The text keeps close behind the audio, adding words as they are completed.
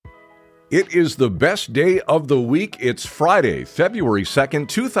It is the best day of the week. It's Friday, February 2nd,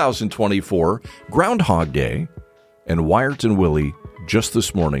 2024, Groundhog Day. And Wyerton Willie, just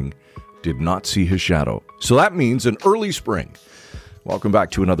this morning, did not see his shadow. So that means an early spring. Welcome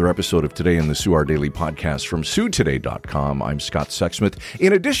back to another episode of Today in the Sioux, our daily podcast from SiouxToday.com. I'm Scott Sexsmith.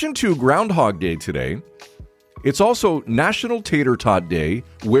 In addition to Groundhog Day today, it's also National Tater Tot Day,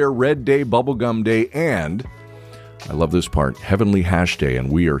 Wear Red Day, Bubblegum Day, and, I love this part, Heavenly Hash Day,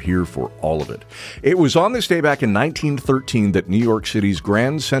 and we are here for all of it. It was on this day back in 1913 that New York City's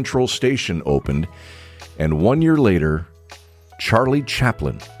Grand Central Station opened, and 1 year later, Charlie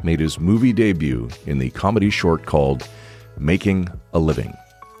Chaplin made his movie debut in the comedy short called Making a Living.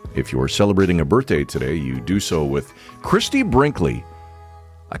 If you are celebrating a birthday today, you do so with Christy Brinkley.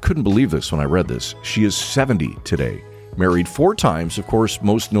 I couldn't believe this when I read this. She is 70 today, married 4 times, of course,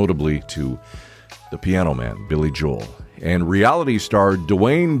 most notably to the Piano Man, Billy Joel. And reality star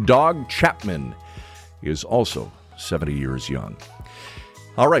Dwayne Dog Chapman is also 70 years young.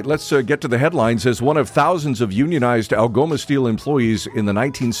 All right, let's get to the headlines. As one of thousands of unionized Algoma Steel employees in the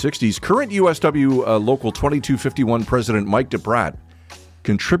 1960s, current USW Local 2251 President Mike DaPrat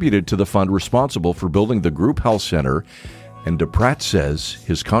contributed to the fund responsible for building the Group Health Center. And DaPrat says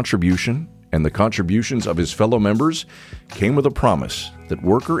his contribution and the contributions of his fellow members came with a promise that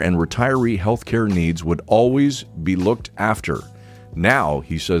worker and retiree health care needs would always be looked after. Now,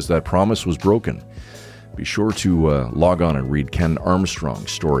 he says that promise was broken. Be sure to log on and read Ken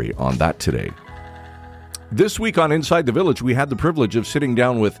Armstrong's story on that today. This week on Inside the Village, we had the privilege of sitting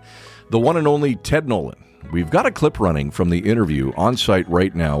down with the one and only Ted Nolan. We've got a clip running from the interview on site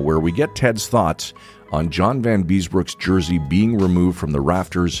right now where we get Ted's thoughts on John Van Beesbrook's jersey being removed from the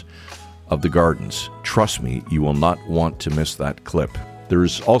rafters of the Gardens. Trust me, you will not want to miss that clip.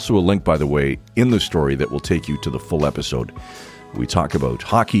 There's also a link, by the way, in the story that will take you to the full episode. We talk about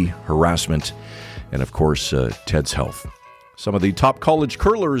hockey, harassment, and of course, Ted's health. Some of the top college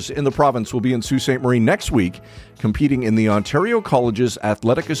curlers in the province will be in Sault Ste. Marie next week, competing in the Ontario Colleges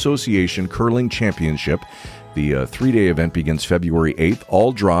Athletic Association Curling Championship. The 3-day event begins February 8th,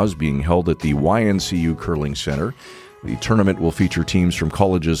 all draws being held at the YNCU Curling Center. The tournament will feature teams from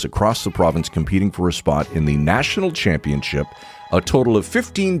colleges across the province competing for a spot in the national championship. A total of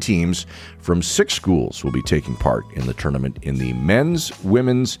 15 teams from 6 schools will be taking part in the tournament in the men's,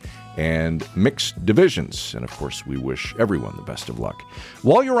 women's, and mixed divisions. And of course, we wish everyone the best of luck.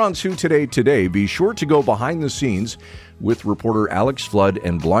 While you're on Sioux today, be sure to go behind the scenes with reporter Alex Flood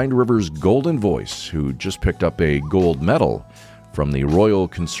and Blind River's Golden Voice, who just picked up a gold medal from the Royal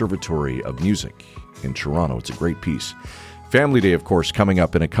Conservatory of Music in Toronto. It's a great piece. Family Day, of course, coming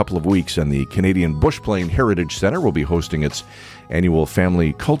up in a couple of weeks, and the Canadian Bushplane Heritage Centre will be hosting its annual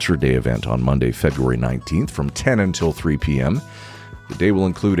Family Culture Day event on Monday, February 19th from 10 until 3 p.m. The day will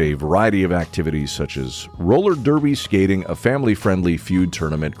include a variety of activities such as roller derby skating, a family-friendly feud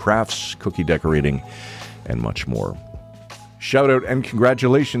tournament, crafts, cookie decorating, and much more. Shout out and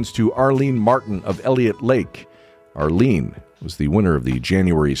congratulations to Arlene Martin of Elliott Lake. Arlene was the winner of the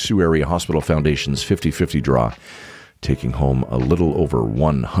January Sioux Area Hospital Foundation's 50-50 draw, taking home a little over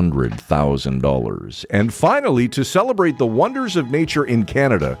 $100,000. And finally, to celebrate the wonders of nature in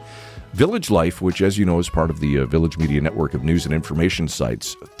Canada, Village Life, which, as you know, is part of the Village Media network of news and information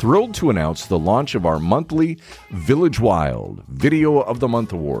sites, thrilled to announce the launch of our monthly Village Wild Video of the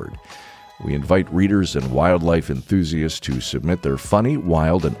Month Award. We invite readers and wildlife enthusiasts to submit their funny,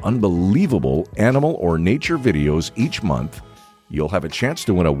 wild, and unbelievable animal or nature videos each month. You'll have a chance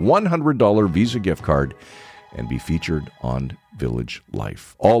to win a $100 Visa gift card and be featured on Village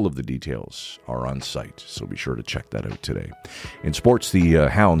Life. All of the details are on site, so be sure to check that out today. In sports, the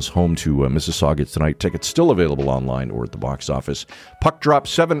Hounds home to Mississauga tonight. Tickets still available online or at the box office. Puck drop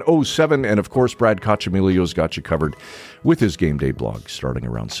 7:07, and of course, Brad Cacciamilio's got you covered with his game day blog starting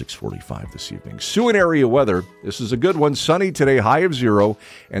around 6:45 this evening. Sioux area weather. This is a good one. Sunny today, high of 0,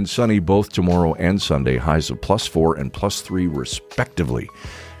 and sunny both tomorrow and Sunday, highs of +4 and +3 respectively.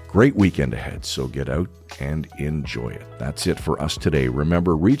 Great weekend ahead, so get out and enjoy it. That's it for us today.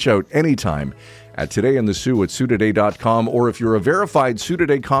 Remember, reach out anytime at todayinthesioux at SiouxToday.com, or if you're a verified Sioux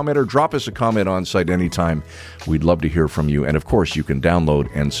Today commenter, drop us a comment on site anytime. We'd love to hear from you. And of course, you can download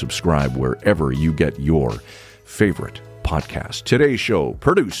and subscribe wherever you get your favorite podcast. Today's show,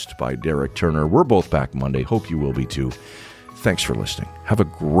 produced by Derek Turner. We're both back Monday. Hope you will be too. Thanks for listening. Have a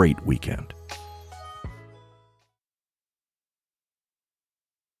great weekend.